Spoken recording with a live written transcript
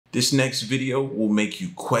This next video will make you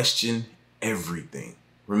question everything.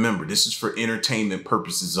 Remember, this is for entertainment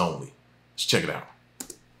purposes only. Let's check it out.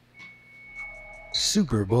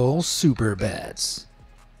 Super Bowl super bets.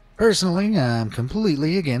 Personally, I'm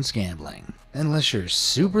completely against gambling. Unless you're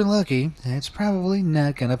super lucky, it's probably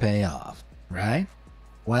not gonna pay off, right?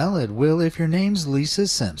 Well, it will if your name's Lisa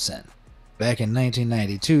Simpson. Back in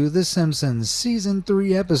 1992, The Simpsons Season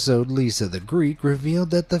 3 episode Lisa the Greek revealed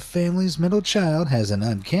that the family's middle child has an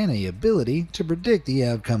uncanny ability to predict the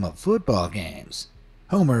outcome of football games.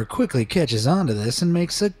 Homer quickly catches on to this and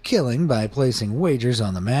makes a killing by placing wagers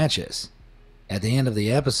on the matches. At the end of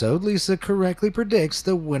the episode, Lisa correctly predicts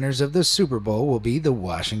the winners of the Super Bowl will be the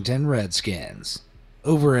Washington Redskins.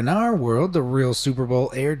 Over in our world, the real Super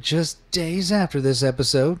Bowl aired just days after this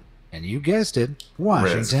episode, and you guessed it,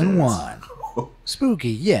 Washington won. Spooky,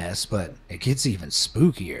 yes, but it gets even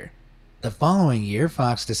spookier. The following year,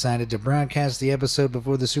 Fox decided to broadcast the episode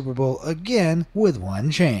before the Super Bowl again with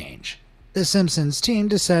one change. The Simpsons team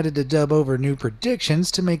decided to dub over new predictions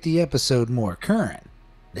to make the episode more current.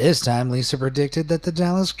 This time, Lisa predicted that the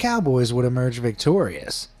Dallas Cowboys would emerge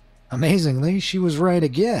victorious. Amazingly, she was right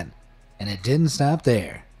again. And it didn't stop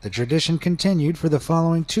there. The tradition continued for the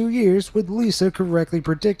following 2 years, with Lisa correctly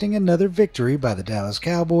predicting another victory by the Dallas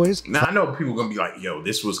Cowboys. Now, I know people are going to be like, yo,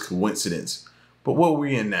 this was coincidence. But what are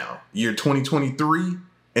we in now? Year 2023?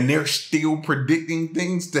 And they're still predicting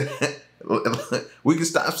things that we can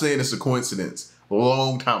stop saying it's a coincidence a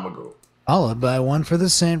long time ago. Followed by one for the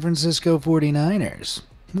San Francisco 49ers.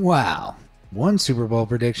 Wow, one Super Bowl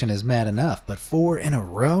prediction is mad enough, but 4 in a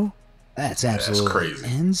row? That's absolutely crazy.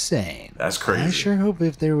 Insane. That's crazy. I sure hope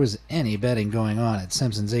if there was any betting going on at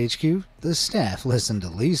Simpsons HQ, the staff listened to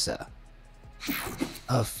Lisa.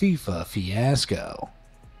 A FIFA fiasco.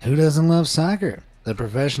 Who doesn't love soccer? The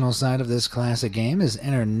professional side of this classic game is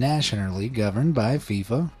internationally governed by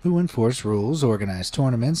FIFA, who enforce rules, organize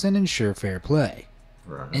tournaments, and ensure fair play.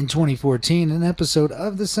 Right. In 2014, an episode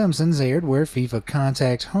of The Simpsons aired where FIFA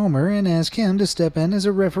contacts Homer and asks him to step in as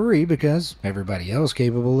a referee because everybody else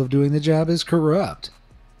capable of doing the job is corrupt.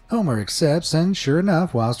 Homer accepts, and sure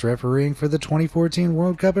enough, whilst refereeing for the 2014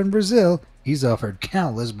 World Cup in Brazil, he's offered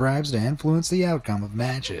countless bribes to influence the outcome of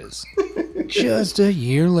matches. Just a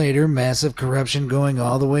year later, massive corruption going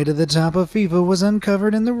all the way to the top of FIFA was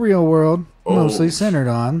uncovered in the real world, mostly centered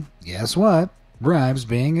on, guess what? Bribes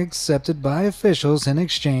being accepted by officials in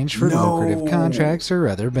exchange for lucrative contracts or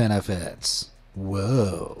other benefits.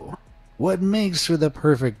 Whoa. What makes for the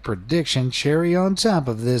perfect prediction cherry on top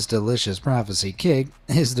of this delicious prophecy cake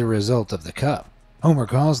is the result of the cup. Homer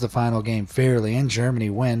calls the final game fairly and Germany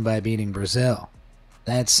win by beating Brazil.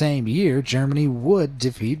 That same year, Germany would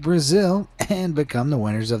defeat Brazil and become the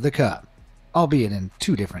winners of the cup, albeit in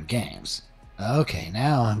 2 different games. Okay,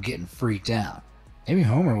 now I'm getting freaked out. Maybe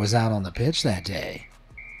Homer was out on the pitch that day.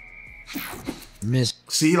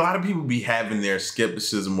 See, a lot of people be having their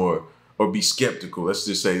skepticism or be skeptical. Let's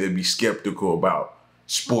just say they'd be skeptical about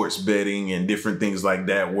sports betting and different things like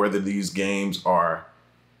that, whether these games are,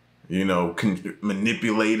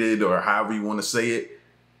 manipulated or however you want to say it.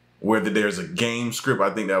 Whether there's a game script.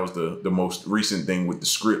 I think that was the most recent thing with the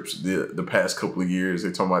scripts the past couple of years.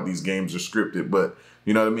 They're talking about these games are scripted, but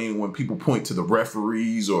you know what I mean? When people point to the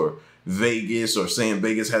referees or Vegas or saying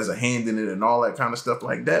Vegas has a hand in it and all that kind of stuff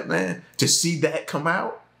like that, man, to see that come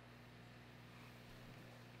out,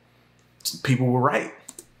 people were right.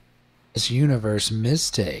 This universe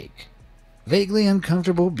mistake. Vaguely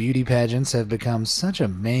uncomfortable beauty pageants have become such a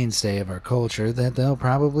mainstay of our culture that they'll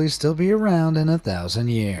probably still be around in 1,000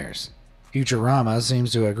 years. Futurama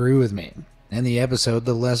seems to agree with me. In the episode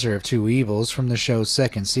The Lesser of Two Evils from the show's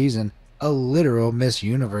 2nd season, a literal Miss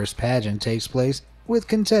Universe pageant takes place with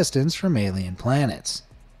contestants from alien planets.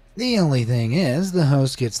 The only thing is, the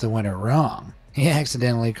host gets the winner wrong. He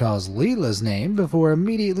accidentally calls Leela's name before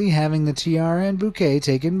immediately having the tiara and bouquet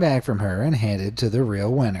taken back from her and handed to the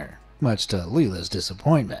real winner, much to Leela's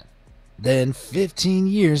disappointment. Then, 15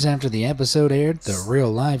 years after the episode aired, the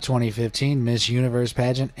real-life 2015 Miss Universe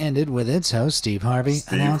pageant ended with its host, Steve Harvey,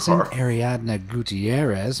 announcing Ariadna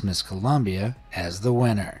Gutierrez, Miss Colombia, as the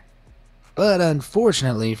winner. But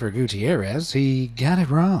unfortunately for Gutierrez, he got it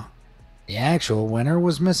wrong. The actual winner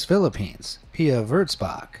was Miss Philippines, Pia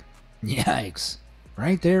Wurtzbach. Yikes.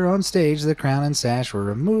 Right there on stage, the crown and sash were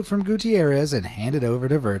removed from Gutierrez and handed over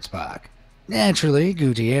to Wurtzbach. Naturally,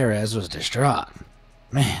 Gutierrez was distraught.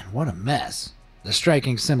 Man, what a mess. The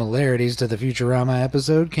striking similarities to the Futurama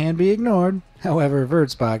episode can be ignored. However,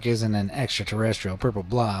 Wurtzbach isn't an extraterrestrial purple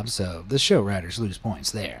blob, so the show writers lose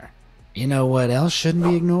points there. You know what else shouldn't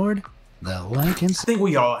be ignored? The like and... I think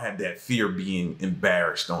we all have that fear of being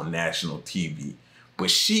embarrassed on national TV. but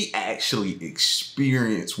she actually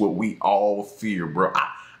experienced what we all fear, bro.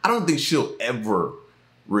 I don't think she'll ever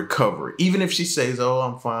recover. Even if she says, "Oh,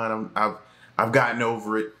 I'm fine. I've gotten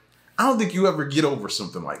over it." I don't think you ever get over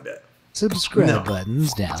something like that. Subscribe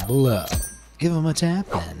buttons down below. Give them a tap,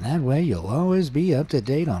 and that way you'll always be up to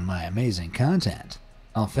date on my amazing content.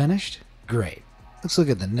 All finished? Great. Let's look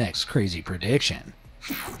at the next crazy prediction.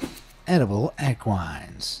 Edible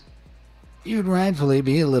equines. You'd rightfully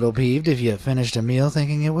be a little peeved if you finished a meal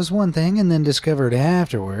thinking it was one thing and then discovered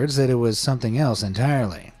afterwards that it was something else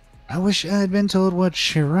entirely. I wish I'd been told what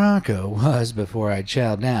Scirocco was before I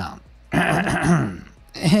chowed down.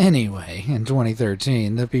 Anyway, in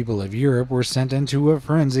 2013, the people of Europe were sent into a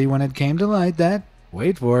frenzy when it came to light that,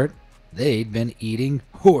 wait for it, they'd been eating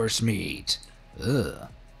horse meat. Ugh.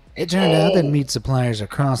 It turned out that meat suppliers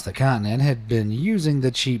across the continent had been using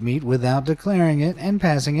the cheap meat without declaring it and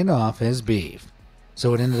passing it off as beef.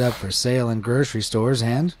 So it ended up for sale in grocery stores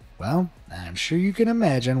and, well, I'm sure you can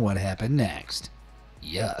imagine what happened next.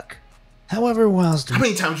 Yuck. However, whilst... How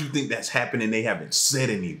many times you think that's happened and they haven't said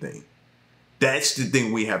anything? That's the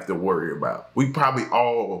thing we have to worry about. We probably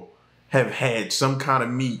all have had some kind of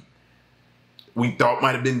meat we thought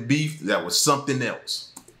might have been beef that was something else.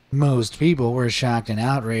 Most people were shocked and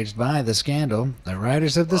outraged by the scandal. The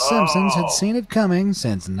writers of The Simpsons had seen it coming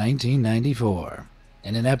since 1994.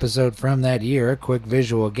 In an episode from that year, a quick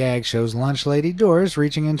visual gag shows lunch lady Doris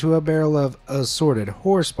reaching into a barrel of assorted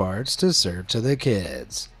horse parts to serve to the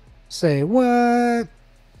kids. Say what?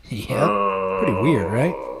 Yep, pretty weird,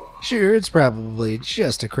 right? Sure, it's probably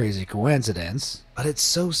just a crazy coincidence, but it's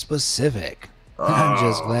so specific. I'm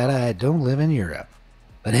just glad I don't live in Europe.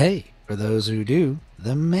 But hey, for those who do,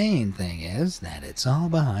 the main thing is that it's all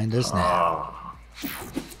behind us now.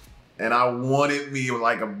 And I wanted me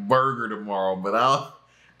like a burger tomorrow, but I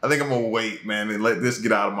think I'm gonna wait, man, and let this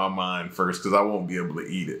get out of my mind first, because I won't be able to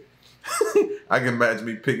eat it. I can imagine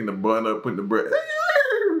me picking the bun up, putting the bread.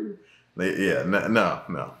 Yeah,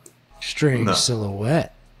 no. Strange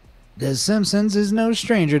silhouette. The Simpsons is no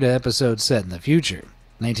stranger to episodes set in the future.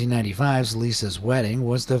 1995's Lisa's Wedding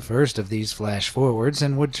was the first of these flash-forwards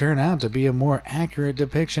and would turn out to be a more accurate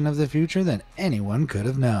depiction of the future than anyone could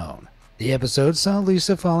have known. The episode saw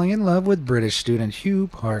Lisa falling in love with British student Hugh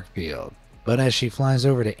Parkfield. But as she flies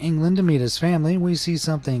over to England to meet his family, we see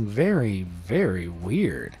something very, very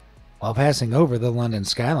weird. While passing over the London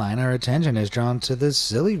skyline, our attention is drawn to the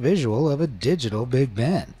silly visual of a digital Big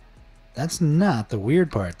Ben. That's not the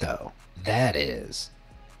weird part, though. That is.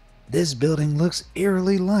 This building looks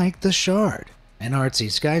eerily like the Shard, an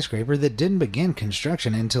artsy skyscraper that didn't begin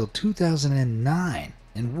construction until 2009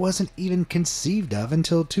 and wasn't even conceived of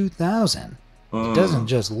until 2000. It doesn't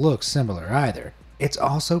just look similar either. It's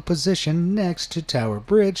also positioned next to Tower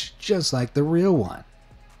Bridge, just like the real one.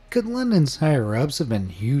 Could London's higher-ups have been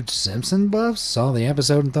huge Simpson buffs, saw the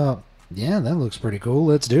episode and thought, yeah, that looks pretty cool,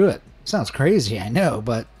 let's do it? Sounds crazy, I know,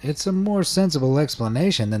 but it's a more sensible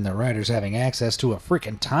explanation than the writers having access to a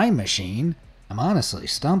freaking time machine. I'm honestly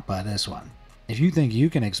stumped by this one. If you think you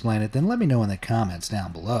can explain it, then let me know in the comments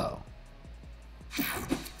down below.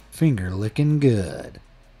 Finger licking good.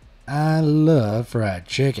 I love fried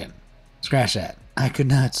chicken. Scratch that. I could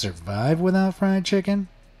not survive without fried chicken.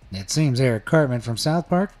 It seems Eric Cartman from South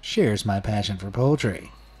Park shares my passion for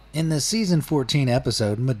poultry. In the season 14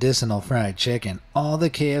 episode Medicinal Fried Chicken, all the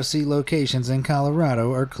KFC locations in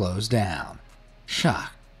Colorado are closed down.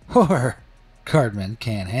 Shock. Horror. Cartman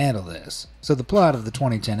can't handle this, so the plot of the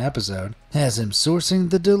 2010 episode has him sourcing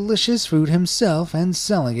the delicious food himself and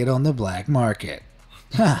selling it on the black market.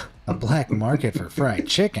 Ha! A black market for fried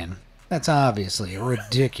chicken? That's obviously a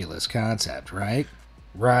ridiculous concept, right?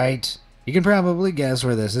 Right. You can probably guess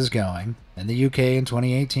where this is going. In the UK in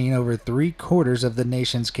 2018, over 3/4 of the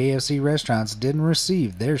nation's KFC restaurants didn't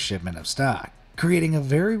receive their shipment of stock, creating a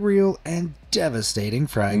very real and devastating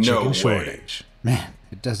fried chicken shortage. Man,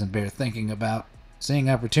 it doesn't bear thinking about. Seeing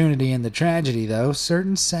opportunity in the tragedy, though,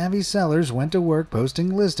 certain savvy sellers went to work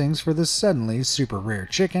posting listings for the suddenly super rare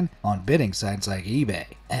chicken on bidding sites like eBay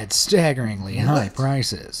at staggeringly high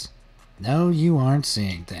prices. No, you aren't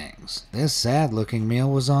seeing things. This sad-looking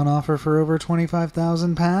meal was on offer for over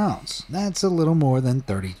 £25,000. That's a little more than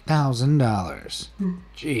 $30,000.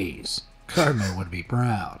 Jeez, Cardinal would be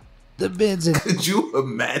proud. The bids in... Could you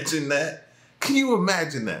imagine that? Can you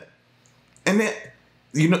imagine that? And then,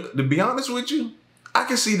 you know, to be honest with you, I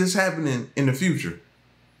can see this happening in the future.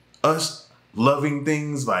 Us loving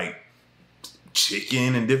things like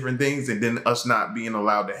chicken and different things, and then us not being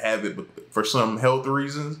allowed to have it for some health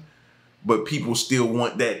reasons. But people still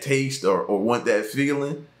want that taste or want that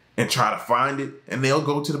feeling and try to find it. And they'll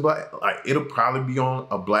go to the black, like it'll probably be on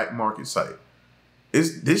a black market site.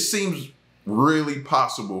 This seems really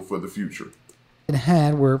possible for the future. It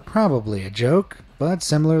had were probably a joke, but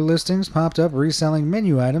similar listings popped up reselling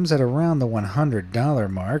menu items at around the $100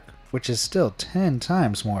 mark, which is still 10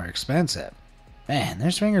 times more expensive. Man,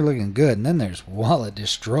 there's finger looking good, and then there's wallet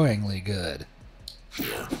destroyingly good.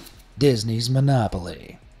 Disney's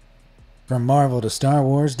monopoly. From Marvel to Star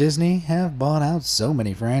Wars, Disney have bought out so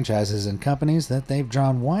many franchises and companies that they've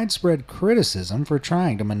drawn widespread criticism for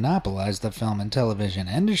trying to monopolize the film and television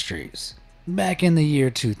industries. Back in the year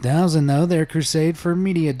 2000, though, their crusade for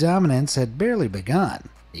media dominance had barely begun.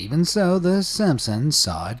 Even so, The Simpsons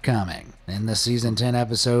saw it coming. In the season 10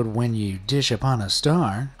 episode When You Dish Upon a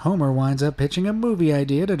Star, Homer winds up pitching a movie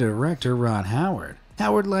idea to director Ron Howard.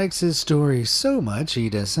 Howard likes his story so much he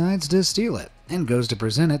decides to steal it, and goes to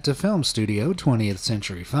present it to film studio 20th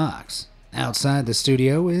Century Fox. Outside the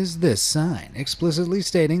studio is this sign, explicitly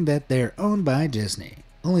stating that they're owned by Disney.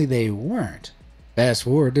 Only they weren't. Fast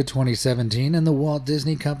forward to 2017 and the Walt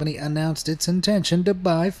Disney Company announced its intention to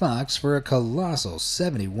buy Fox for a colossal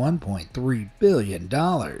 $71.3 billion,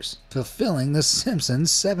 fulfilling The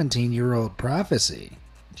Simpsons' 17-year-old prophecy.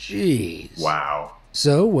 Jeez. Wow.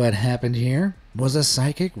 So what happened here? Was a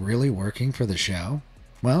psychic really working for the show?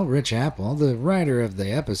 Well, Rich Apple, the writer of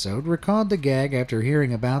the episode, recalled the gag after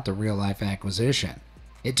hearing about the real-life acquisition.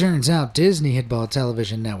 It turns out Disney had bought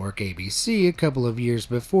television network ABC a couple of years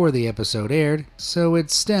before the episode aired, so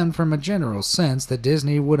it stemmed from a general sense that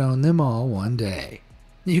Disney would own them all one day.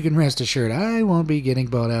 You can rest assured I won't be getting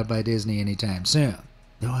bought out by Disney anytime soon,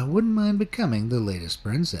 though I wouldn't mind becoming the latest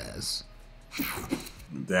princess.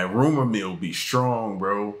 That rumor mill be strong,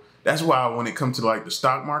 bro. That's why when it comes to like the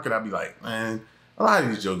stock market, I'd be like, man, a lot of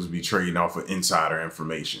these jokers be trading off of insider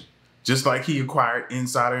information. Just like he acquired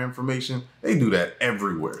insider information, they do that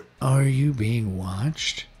everywhere. Are you being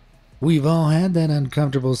watched? We've all had that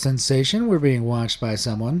uncomfortable sensation we're being watched by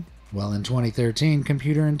someone. Well, in 2013,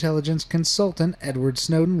 computer intelligence consultant Edward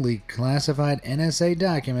Snowden leaked classified NSA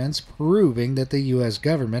documents proving that the US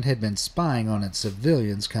government had been spying on its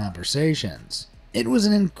civilians' conversations. It was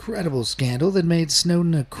an incredible scandal that made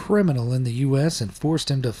Snowden a criminal in the US and forced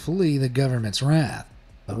him to flee the government's wrath.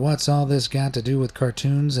 But what's all this got to do with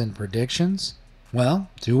cartoons and predictions? Well,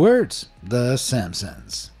 2 words. The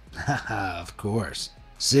Simpsons. Haha, of course.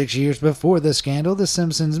 6 years before the scandal, The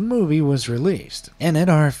Simpsons movie was released. In it,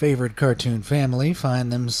 our favorite cartoon family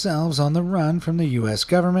find themselves on the run from the US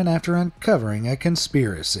government after uncovering a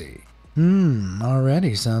conspiracy.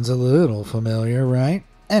 Already sounds a little familiar, right?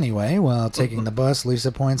 Anyway, while taking the bus, Lisa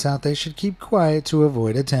points out they should keep quiet to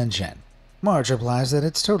avoid attention. Marge replies that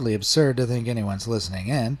it's totally absurd to think anyone's listening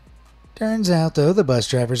in. Turns out, though, the bus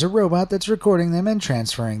driver's a robot that's recording them and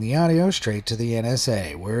transferring the audio straight to the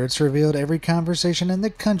NSA, where it's revealed every conversation in the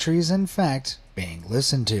country is in fact being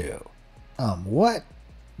listened to. What?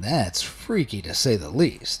 That's freaky to say the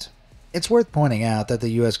least. It's worth pointing out that the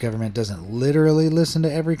US government doesn't literally listen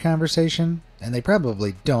to every conversation, and they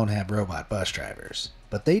probably don't have robot bus drivers.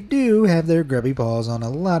 But they do have their grubby paws on a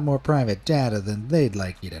lot more private data than they'd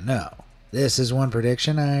like you to know. This is one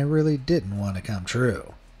prediction I really didn't want to come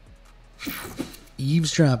true.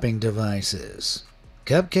 Eavesdropping devices.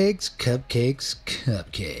 Cupcakes, cupcakes,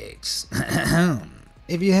 cupcakes.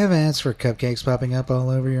 If you have ads for cupcakes popping up all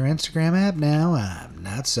over your Instagram app now, I'm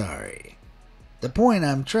not sorry. The point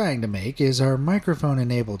I'm trying to make is our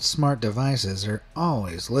microphone-enabled smart devices are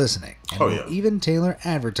always listening, and will even tailor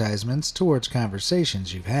advertisements towards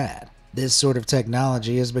conversations you've had. This sort of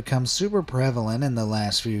technology has become super prevalent in the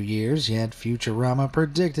last few years, yet Futurama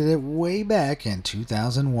predicted it way back in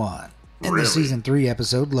 2001. In the Season 3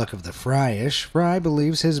 episode Luck of the Fryish, Fry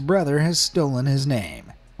believes his brother has stolen his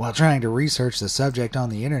name. While trying to research the subject on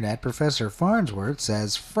the internet, Professor Farnsworth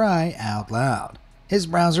says Fry out loud. His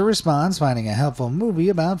browser responds, finding a helpful movie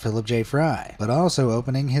about Philip J. Fry, but also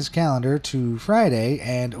opening his calendar to Friday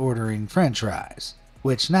and ordering french fries,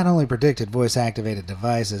 which not only predicted voice-activated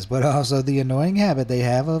devices, but also the annoying habit they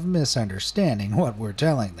have of misunderstanding what we're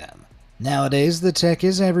telling them. Nowadays, the tech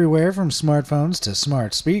is everywhere from smartphones to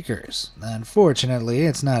smart speakers. Unfortunately,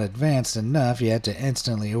 it's not advanced enough yet to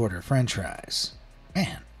instantly order french fries.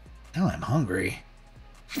 Man, now I'm hungry.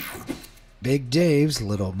 Big Dave's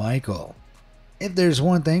Little Michael. If there's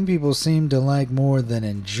one thing people seem to like more than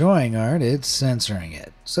enjoying art, it's censoring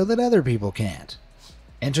it, so that other people can't.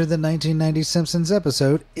 Enter the 1990 Simpsons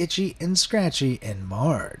episode, Itchy and Scratchy and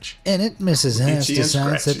Marge. In it, Mrs. S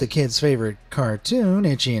decides that the kid's favorite cartoon,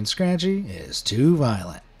 Itchy and Scratchy, is too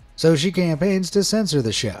violent. So she campaigns to censor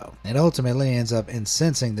the show. It ultimately ends up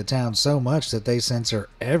incensing the town so much that they censor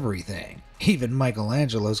everything. Even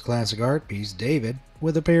Michelangelo's classic art piece, David,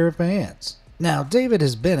 with a pair of pants. Now, David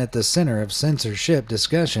has been at the center of censorship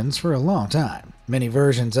discussions for a long time. Many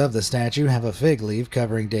versions of the statue have a fig leaf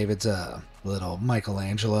covering David's, little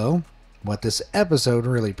Michelangelo. What this episode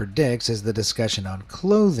really predicts is the discussion on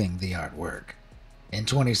clothing the artwork. In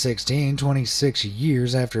 2016, 26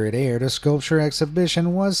 years after it aired, a sculpture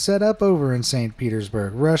exhibition was set up over in St.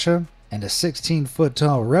 Petersburg, Russia, and a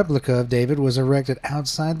 16-foot-tall replica of David was erected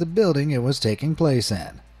outside the building it was taking place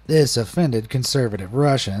in. This offended conservative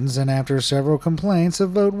Russians, and after several complaints, a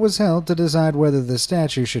vote was held to decide whether the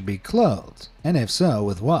statue should be clothed, and if so,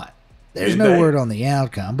 with what. There's no word on the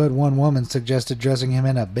outcome, but one woman suggested dressing him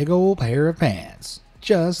in a big old pair of pants,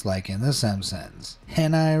 just like in The Simpsons.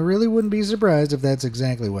 And I really wouldn't be surprised if that's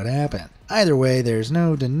exactly what happened. Either way, there's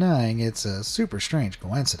no denying it's a super strange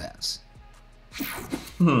coincidence.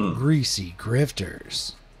 Greasy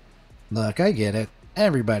grifters. Look, I get it.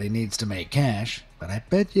 Everybody needs to make cash, but I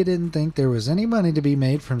bet you didn't think there was any money to be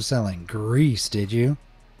made from selling grease, did you?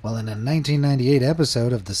 Well, in a 1998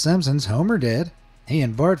 episode of The Simpsons, Homer did. He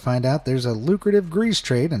and Bart find out there's a lucrative grease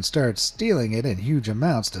trade and start stealing it in huge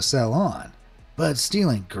amounts to sell on. But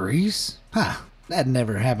stealing grease? That'd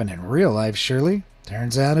never happen in real life, surely.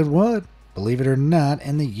 Turns out it would. Believe it or not,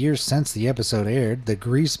 in the years since the episode aired, the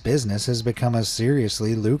grease business has become a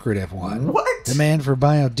seriously lucrative one. What? Demand for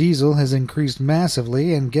biodiesel has increased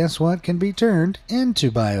massively, and guess what can be turned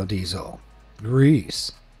into biodiesel?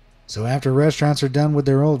 Grease. So after restaurants are done with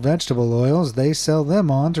their old vegetable oils, they sell them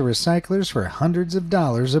on to recyclers for hundreds of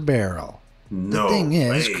dollars a barrel. No The thing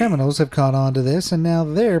is, way. criminals have caught on to this, and now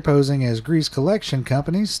they're posing as grease collection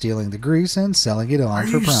companies, stealing the grease and selling it on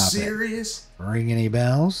for profit. Are you serious? Ring any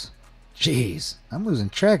bells? Jeez, I'm losing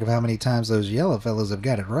track of how many times those yellow fellas have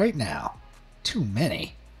got it right now. Too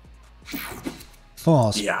many.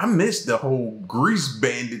 False. Yeah, I missed the whole grease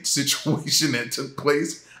bandit situation that took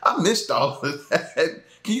place. I missed all of that.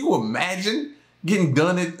 Can you imagine getting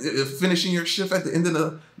done at finishing your shift at the end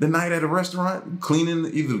of the night at a restaurant, cleaning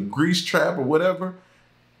either the grease trap or whatever,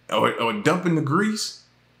 or dumping the grease?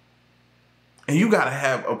 And you got to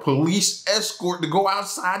have a police escort to go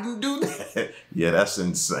outside and do that. Yeah, that's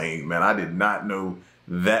insane, man. I did not know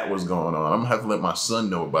that was going on. I'm going to have to let my son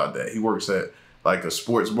know about that. He works at like a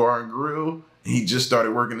sports bar and grill. He just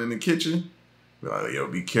started working in the kitchen. Like, yo,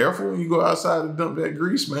 be careful when you go outside and dump that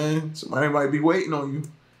grease, man. Somebody might be waiting on you.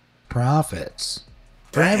 Profits.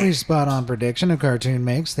 For every spot-on prediction a cartoon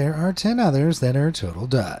makes, there are 10 others that are total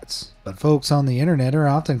duds. But folks on the internet are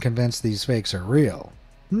often convinced these fakes are real.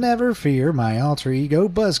 Never fear, my alter ego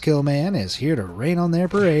Buzzkill Man is here to rain on their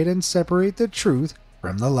parade and separate the truth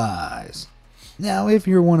from the lies. Now, if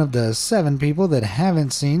you're one of the 7 people that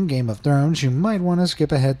haven't seen Game of Thrones, you might want to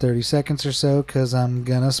skip ahead 30 seconds or so, cause I'm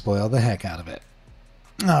gonna spoil the heck out of it.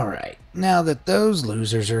 Alright, now that those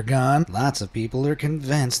losers are gone, lots of people are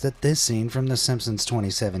convinced that this scene from The Simpsons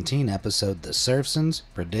 2017 episode The Surfsons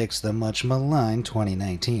predicts the much maligned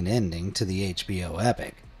 2019 ending to the HBO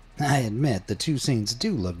epic. I admit the two scenes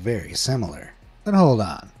do look very similar. But hold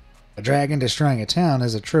on. A dragon destroying a town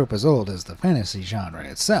is a trope as old as the fantasy genre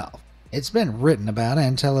itself. It's been written about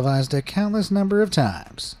and televised a countless number of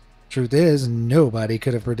times. Truth is, nobody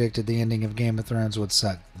could have predicted the ending of Game of Thrones would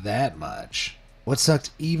suck that much. What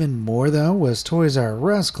sucked even more, though, was Toys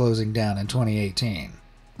R Us closing down in 2018.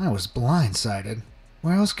 I was blindsided.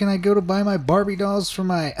 Where else can I go to buy my Barbie dolls for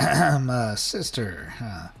my sister?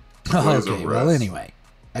 Okay, well, anyway.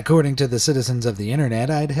 According to the citizens of the internet,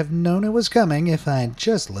 I'd have known it was coming if I'd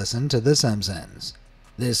just listened to The Simpsons.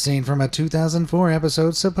 This scene from a 2004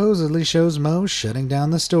 episode supposedly shows Moe shutting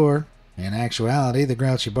down the store. In actuality, the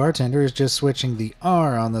grouchy bartender is just switching the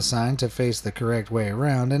R on the sign to face the correct way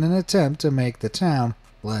around in an attempt to make the town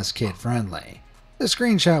less kid-friendly. The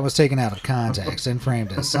screenshot was taken out of context and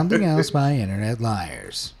framed as something else by internet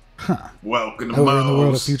liars. Welcome to Over in the world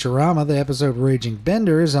of Moe's. Futurama, the episode Raging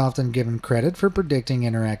Bender is often given credit for predicting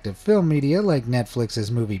interactive film media like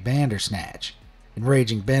Netflix's movie Bandersnatch. In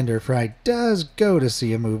Raging Bender, Fry does go to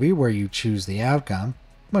see a movie where you choose the outcome,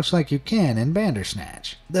 much like you can in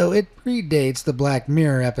Bandersnatch, though it predates the Black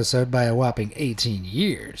Mirror episode by a whopping 18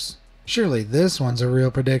 years. Surely this one's a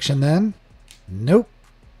real prediction then? Nope.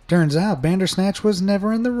 Turns out Bandersnatch was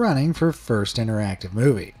never in the running for first interactive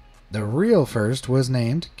movie. The real first was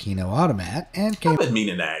named Kino Automat and came... I've been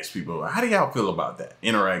meaning to ask people, how do y'all feel about that?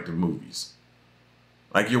 Interactive movies.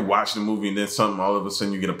 Like you're watching a movie and then something, all of a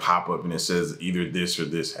sudden you get a pop-up and it says either this or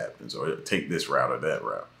this happens, or take this route or that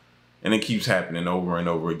route. And it keeps happening over and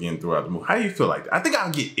over again throughout the movie. How do you feel like that? I think I'll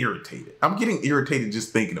get irritated. I'm getting irritated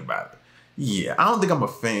just thinking about it. Yeah, I don't think I'm a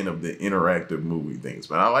fan of the interactive movie things,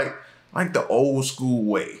 but I like the old school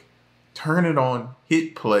way. Turn it on,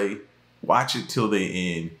 hit play, watch it till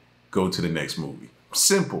the end, go to the next movie.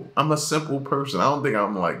 Simple. I'm a simple person. I don't think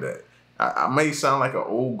I'm like that. I may sound like an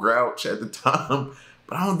old grouch at the time,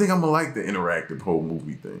 but I don't think I'm gonna like the interactive whole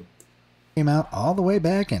movie thing. Came out all the way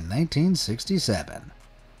back in 1967.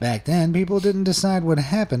 Back then, people didn't decide what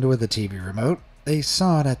happened with the TV remote. They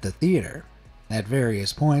saw it at the theater. At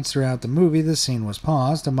various points throughout the movie, the scene was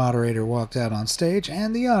paused, a moderator walked out on stage,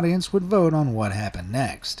 and the audience would vote on what happened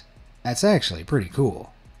next. That's actually pretty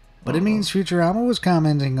cool. But it means Futurama was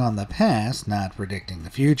commenting on the past, not predicting the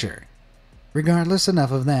future. Regardless,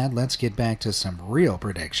 enough of that, let's get back to some real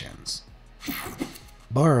predictions.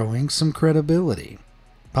 Borrowing some credibility.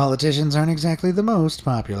 Politicians aren't exactly the most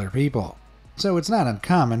popular people, so it's not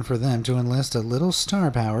uncommon for them to enlist a little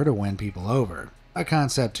star power to win people over, a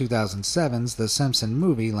concept 2007's The Simpsons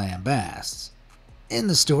movie lambasts. In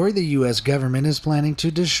the story, the US government is planning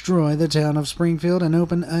to destroy the town of Springfield and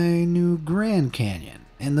open a new Grand Canyon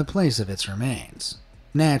in the place of its remains.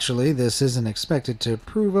 Naturally, this isn't expected to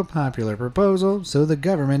prove a popular proposal, so the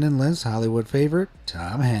government enlists Hollywood favorite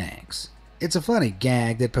Tom Hanks. It's a funny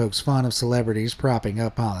gag that pokes fun of celebrities propping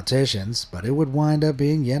up politicians, but it would wind up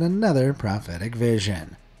being yet another prophetic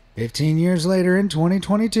vision. 15 years later, in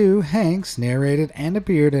 2022, Hanks narrated and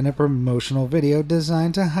appeared in a promotional video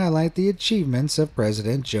designed to highlight the achievements of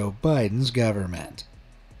President Joe Biden's government.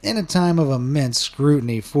 In a time of immense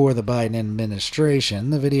scrutiny for the Biden administration,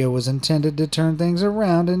 the video was intended to turn things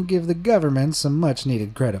around and give the government some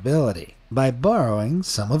much-needed credibility by borrowing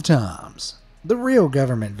some of Tom's. The real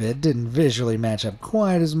government vid didn't visually match up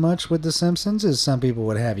quite as much with The Simpsons as some people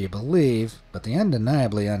would have you believe, but the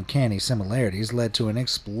undeniably uncanny similarities led to an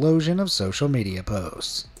explosion of social media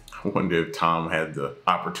posts. I wonder if Tom had the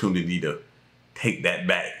opportunity to take that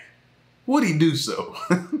back. Would he do so?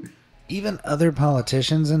 Even other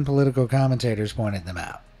politicians and political commentators pointed them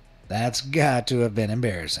out. That's got to have been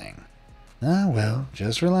embarrassing. Ah, well,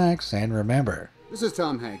 just relax and remember. This is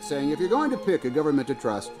Tom Hanks saying if you're going to pick a government to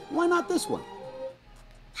trust, why not this one?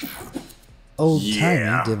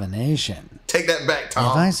 Old-timey divination. Take that back,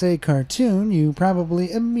 Tom. If I say cartoon, you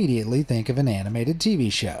probably immediately think of an animated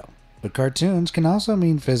TV show. But cartoons can also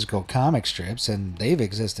mean physical comic strips, and they've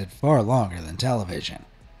existed far longer than television.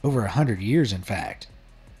 Over 100 years, in fact.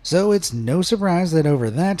 So it's no surprise that over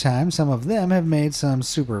that time, some of them have made some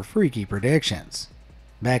super freaky predictions.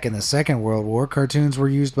 Back in the Second World War, cartoons were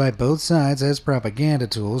used by both sides as propaganda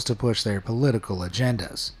tools to push their political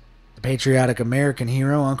agendas. The patriotic American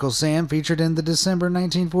hero Uncle Sam featured in the December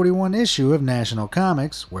 1941 issue of National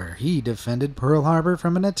Comics, where he defended Pearl Harbor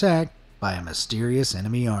from an attack by a mysterious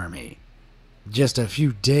enemy army. Just a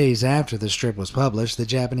few days after the strip was published, the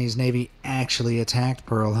Japanese Navy actually attacked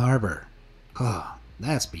Pearl Harbor. Oh,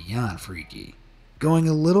 that's beyond freaky. Going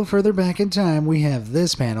a little further back in time, we have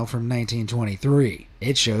this panel from 1923.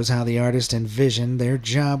 It shows how the artist envisioned their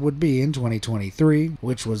job would be in 2023,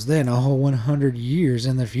 which was then a whole 100 years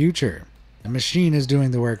in the future. A machine is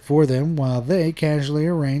doing the work for them while they casually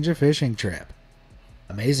arrange a fishing trip.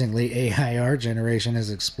 Amazingly, AI art generation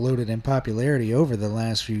has exploded in popularity over the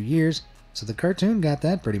last few years, so the cartoon got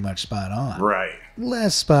that pretty much spot on. Right.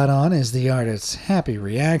 Less spot on is the artist's happy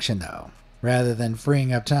reaction, though. Rather than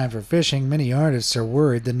freeing up time for fishing, many artists are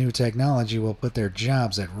worried the new technology will put their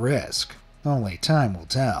jobs at risk. Only time will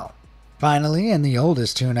tell. Finally, and the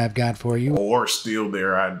oldest tune I've got for you. Or steal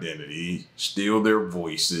their identity, steal their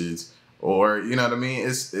voices, or, you know what I mean?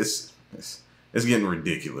 It's getting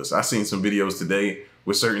ridiculous. I seen some videos today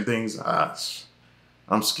with certain things.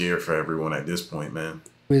 I'm scared for everyone at this point, man.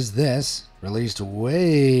 Is this, released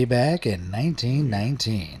way back in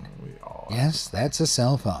 1919. Yes, that's a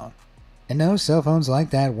cell phone. And no, cell phones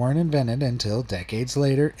like that weren't invented until decades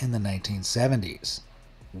later in the 1970s.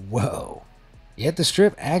 Whoa. Yet the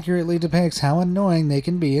strip accurately depicts how annoying they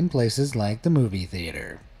can be in places like the movie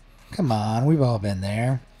theater. Come on, we've all been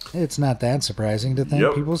there. It's not that surprising to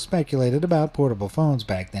think people speculated about portable phones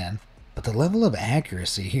back then, but the level of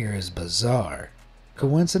accuracy here is bizarre.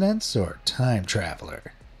 Coincidence or time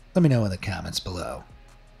traveler? Let me know in the comments below.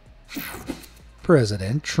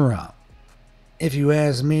 President Trump. If you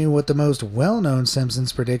ask me what the most well-known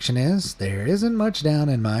Simpsons prediction is, there isn't much doubt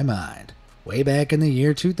in my mind. Way back in the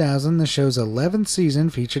year 2000, the show's 11th season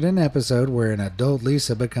featured an episode where an adult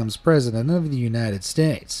Lisa becomes president of the United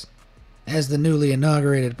States. As the newly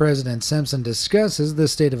inaugurated President Simpson discusses the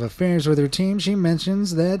state of affairs with her team, she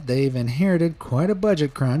mentions that they've inherited quite a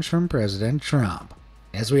budget crunch from President Trump.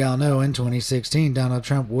 As we all know, in 2016, Donald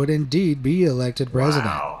Trump would indeed be elected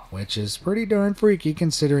president, which is pretty darn freaky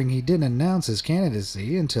considering he didn't announce his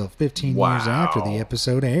candidacy until 15 years after the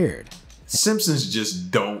episode aired. Simpsons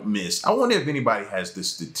just don't miss. I wonder if anybody has the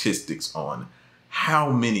statistics on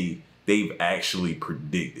how many they've actually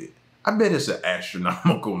predicted. I bet it's an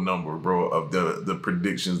astronomical number, bro, of the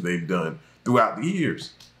predictions they've done throughout the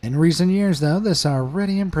years. In recent years, though, this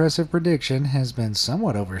already impressive prediction has been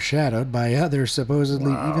somewhat overshadowed by other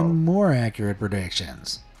supposedly even more accurate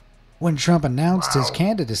predictions. When Trump announced his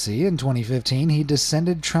candidacy in 2015, he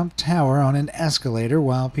descended Trump Tower on an escalator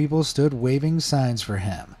while people stood waving signs for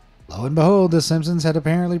him. Lo and behold, The Simpsons had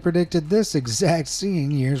apparently predicted this exact scene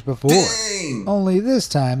years before. Dang! Only this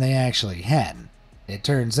time they actually hadn't. It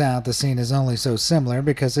turns out the scene is only so similar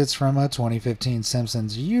because it's from a 2015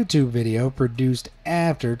 Simpsons YouTube video produced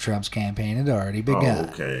after Trump's campaign had already begun.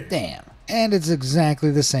 Okay. Damn. And it's exactly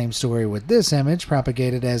the same story with this image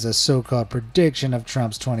propagated as a so-called prediction of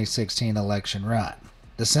Trump's 2016 election run.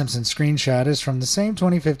 The Simpsons screenshot is from the same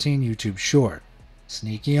 2015 YouTube short.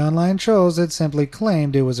 Sneaky online trolls had simply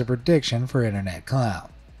claimed it was a prediction for internet clout.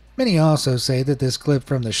 Many also say that this clip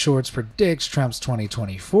from the shorts predicts Trump's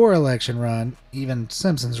 2024 election run. Even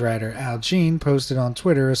Simpsons writer Al Jean posted on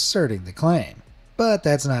Twitter asserting the claim. But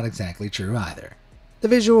that's not exactly true either. The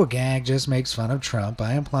visual gag just makes fun of Trump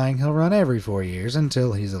by implying he'll run every 4 years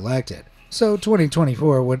until he's elected. So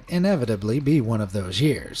 2024 would inevitably be one of those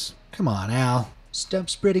years. Come on, Al. Stop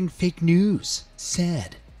spreading fake news.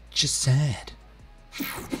 Sad. Just sad.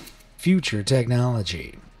 Future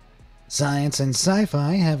technology. Science and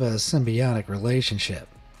sci-fi have a symbiotic relationship.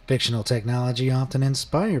 Fictional technology often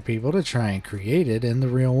inspire people to try and create it in the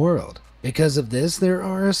real world. Because of this, there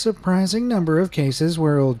are a surprising number of cases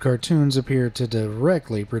where old cartoons appear to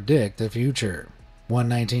directly predict the future. One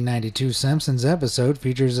 1992 Simpsons episode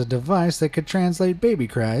features a device that could translate baby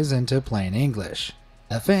cries into plain English.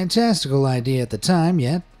 A fantastical idea at the time,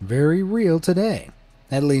 yet very real today.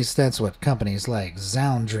 At least that's what companies like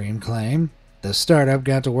Zoundream claim. The startup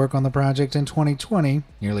got to work on the project in 2020,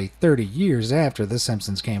 nearly 30 years after The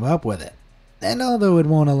Simpsons came up with it. And although it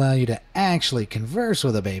won't allow you to actually converse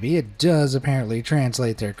with a baby, it does apparently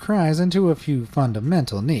translate their cries into a few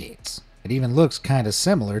fundamental needs. It even looks kinda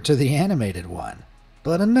similar to the animated one.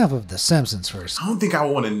 But enough of The Simpsons first. I don't think I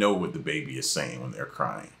want to know what the baby is saying when they're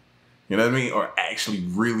crying. You know what I mean? Or actually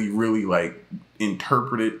really like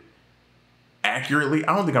interpret it accurately.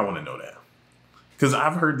 I don't think I want to know that. Because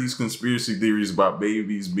I've heard these conspiracy theories about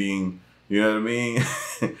babies being, you know what I mean,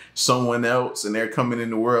 someone else, and they're coming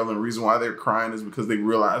in the world, and the reason why they're crying is because they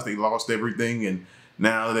realize they lost everything, and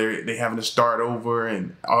now they're having to start over,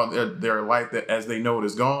 and all their life that as they know it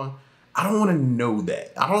is gone. I don't want to know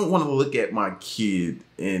that. I don't want to look at my kid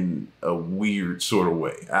in a weird sort of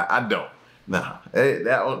way. I don't. Nah,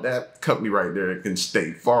 that company right there can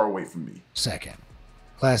stay far away from me. Second.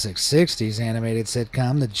 Classic 60s animated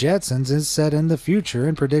sitcom The Jetsons is set in the future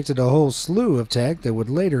and predicted a whole slew of tech that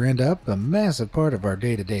would later end up a massive part of our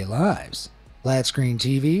day-to-day lives. Flat-screen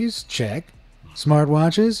TVs? Check.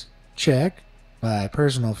 Smartwatches? Check. My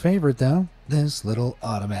personal favorite, though, this little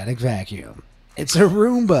automatic vacuum. It's a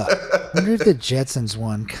Roomba! Wonder if the Jetsons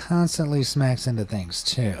one constantly smacks into things,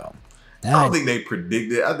 too. I don't think they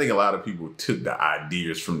predicted. I think a lot of people took the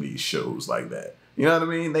ideas from these shows like that. You know what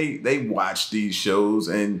I mean? They watched these shows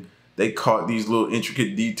and they caught these little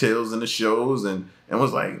intricate details in the shows and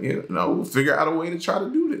was like, you know, we'll figure out a way to try to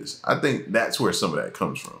do this. I think that's where some of that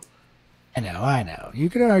comes from. I know. You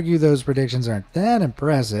could argue those predictions aren't that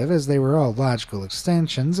impressive as they were all logical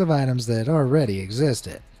extensions of items that already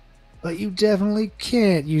existed. But you definitely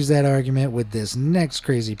can't use that argument with this next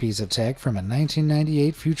crazy piece of tech from a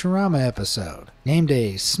 1998 Futurama episode. Named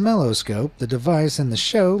a smelloscope, the device in the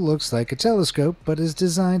show looks like a telescope but is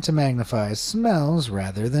designed to magnify smells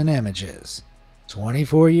rather than images.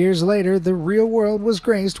 24 years later, the real world was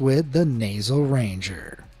graced with the Nasal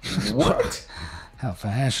Ranger. What? How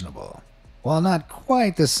fashionable. While not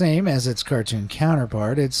quite the same as its cartoon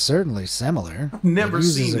counterpart, it's certainly similar. I've never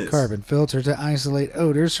seen It uses a carbon filter to isolate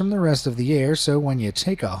odors from the rest of the air, so when you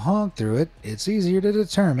take a honk through it, it's easier to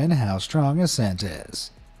determine how strong a scent is.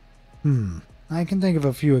 I can think of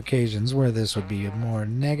a few occasions where this would be a more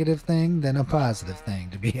negative thing than a positive thing,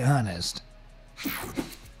 to be honest.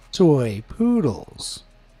 Toy poodles.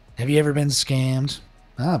 Have you ever been scammed?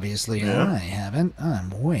 Obviously, I haven't. I'm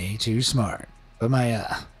way too smart. But my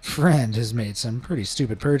friend has made some pretty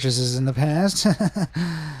stupid purchases in the past.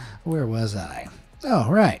 Where was I? Oh,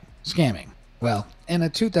 right. Scamming. Well, in a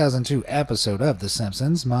 2002 episode of The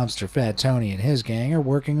Simpsons, mobster Fat Tony and his gang are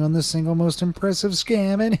working on the single most impressive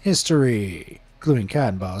scam in history, gluing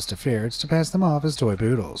cotton balls to ferrets to pass them off as toy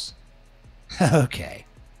poodles. Okay,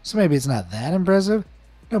 so maybe it's not that impressive?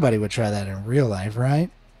 Nobody would try that in real life, right?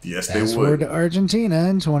 Yes, Fast they forward would. to Argentina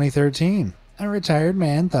in 2013. A retired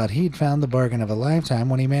man thought he'd found the bargain of a lifetime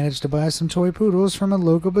when he managed to buy some toy poodles from a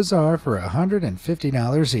local bazaar for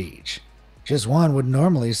 $150 each. Just one would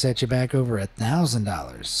normally set you back over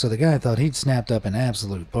 $1,000, so the guy thought he'd snapped up an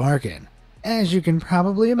absolute bargain. As you can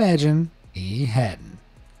probably imagine, he hadn't.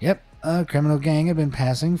 Yep, a criminal gang had been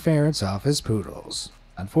passing ferrets off as poodles.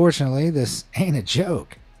 Unfortunately, this ain't a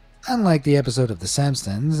joke. Unlike the episode of The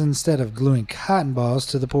Simpsons, instead of gluing cotton balls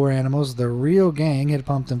to the poor animals, the real gang had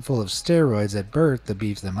pumped them full of steroids at birth to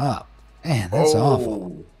beef them up. Man, that's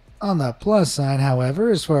awful. On the plus side,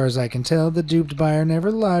 however, as far as I can tell, the duped buyer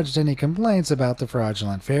never lodged any complaints about the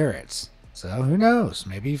fraudulent ferrets. So who knows,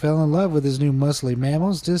 maybe he fell in love with his new muscly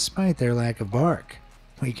mammals despite their lack of bark.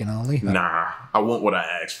 We can only hope. Nah, I want what I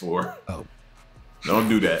asked for. Oh. Don't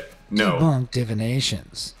do that. No. Debunk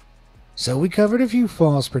divinations. So we covered a few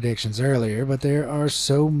false predictions earlier, but there are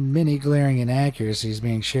so many glaring inaccuracies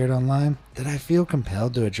being shared online that I feel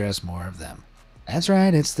compelled to address more of them. That's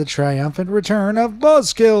right, it's the triumphant return of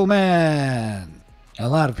Buzzkill Man! A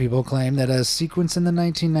lot of people claim that a sequence in the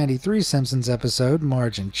 1993 Simpsons episode,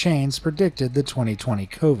 Marge and Chains, predicted the 2020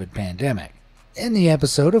 COVID pandemic. In the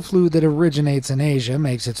episode, a flu that originates in Asia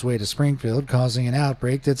makes its way to Springfield, causing an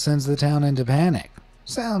outbreak that sends the town into panic.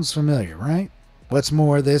 Sounds familiar, right? What's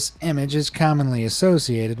more, this image is commonly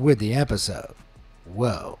associated with the episode.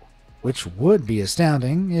 Whoa. Which would be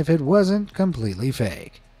astounding if it wasn't completely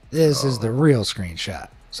fake. This is the real screenshot.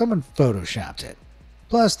 Someone photoshopped it.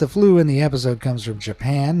 Plus, the flu in the episode comes from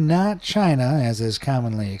Japan, not China, as is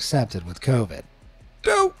commonly accepted with COVID.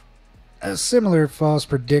 Dope! A similar false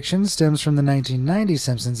prediction stems from the 1990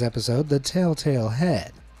 Simpsons episode, The Telltale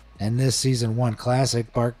Head. In this Season 1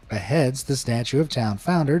 classic, Bart beheads the statue of town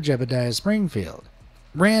founder Jebediah Springfield.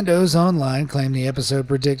 Randos online claim the episode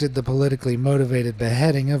predicted the politically motivated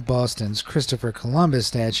beheading of Boston's Christopher Columbus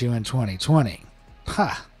statue in 2020.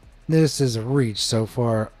 Ha! This is a reach so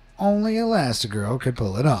far only Elastigirl could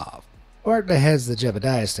pull it off. Bart beheads the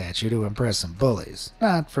Jebediah statue to impress some bullies,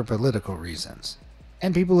 not for political reasons.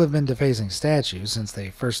 And people have been defacing statues since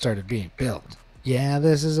they first started being built. Yeah,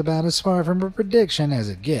 this is about as far from a prediction as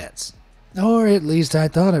it gets. Or at least I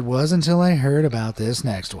thought it was until I heard about this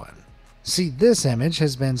next one. See, this image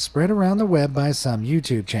has been spread around the web by some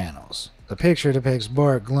YouTube channels. The picture depicts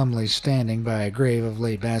Bart glumly standing by a grave of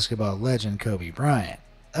late basketball legend Kobe Bryant.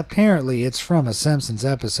 Apparently, it's from a Simpsons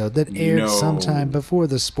episode that aired sometime before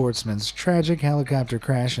the sportsman's tragic helicopter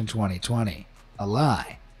crash in 2020. A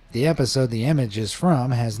lie. The episode the image is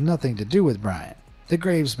from has nothing to do with Bryant. The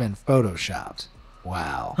grave's been photoshopped.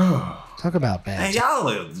 Wow. Talk about bad. And y'all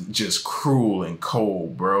are just cruel and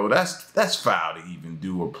cold, bro. That's foul to even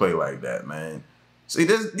do or play like that, man. See,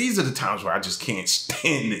 these are the times where I just can't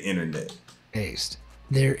stand the internet. Based.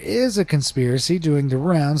 There is a conspiracy doing the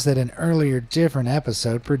rounds that an earlier different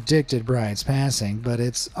episode predicted Bryant's passing, but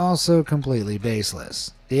it's also completely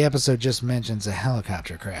baseless. The episode just mentions a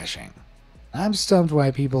helicopter crashing. I'm stumped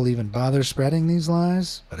why people even bother spreading these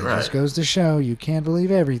lies, but it just goes to show you can't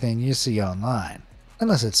believe everything you see online.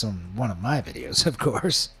 Unless it's on one of my videos, of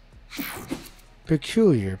course.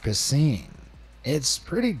 Peculiar Piscine. It's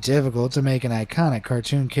pretty difficult to make an iconic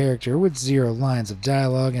cartoon character with 0 lines of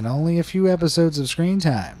dialogue and only a few episodes of screen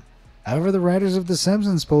time. However, the writers of The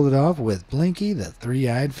Simpsons pulled it off with Blinky the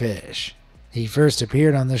Three-Eyed Fish. He first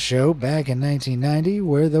appeared on the show back in 1990,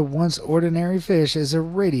 where the once ordinary fish is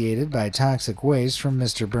irradiated by toxic waste from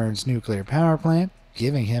Mr. Burns' nuclear power plant,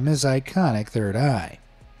 giving him his iconic third eye.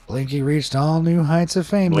 Blinky reached all new heights of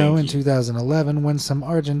fame, though, in 2011 when some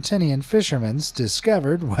Argentinian fishermen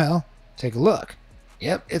discovered, well, take a look.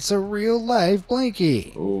 Yep, it's a real-life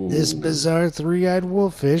Blinky. Ooh. This bizarre three-eyed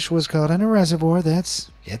wolffish was caught in a reservoir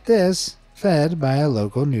that's, get this, fed by a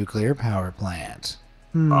local nuclear power plant.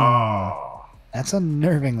 That's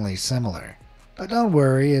unnervingly similar. But don't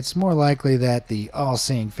worry, it's more likely that the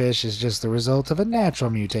all-seeing fish is just the result of a natural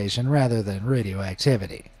mutation rather than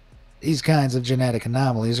radioactivity. These kinds of genetic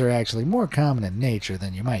anomalies are actually more common in nature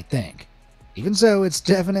than you might think. Even so, it's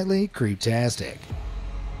definitely creeptastic.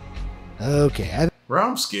 Okay, Bro,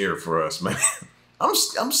 I'm scared for us, man.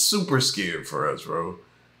 I'm super scared for us, bro.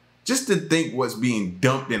 Just to think what's being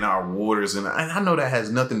dumped in our waters, and I know that has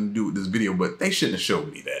nothing to do with this video, but they shouldn't have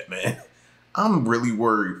showed me that, man. I'm really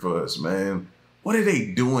worried for us, man. What are they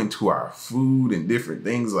doing to our food and different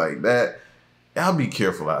things like that? Y'all be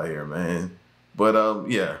careful out here, man. But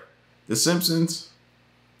yeah, The Simpsons,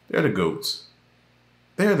 they're the GOATs.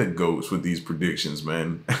 They're the GOATs with these predictions,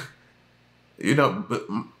 man. You know, but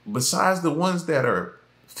besides the ones that are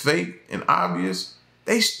fake and obvious,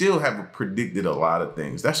 they still have predicted a lot of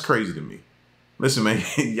things. That's crazy to me. Listen, man,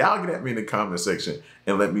 y'all get at me in the comment section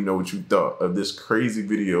and let me know what you thought of this crazy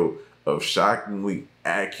video of shockingly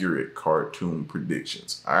accurate cartoon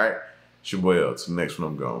predictions. All right? It's your boy L. Till the next one,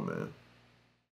 I'm gone, man.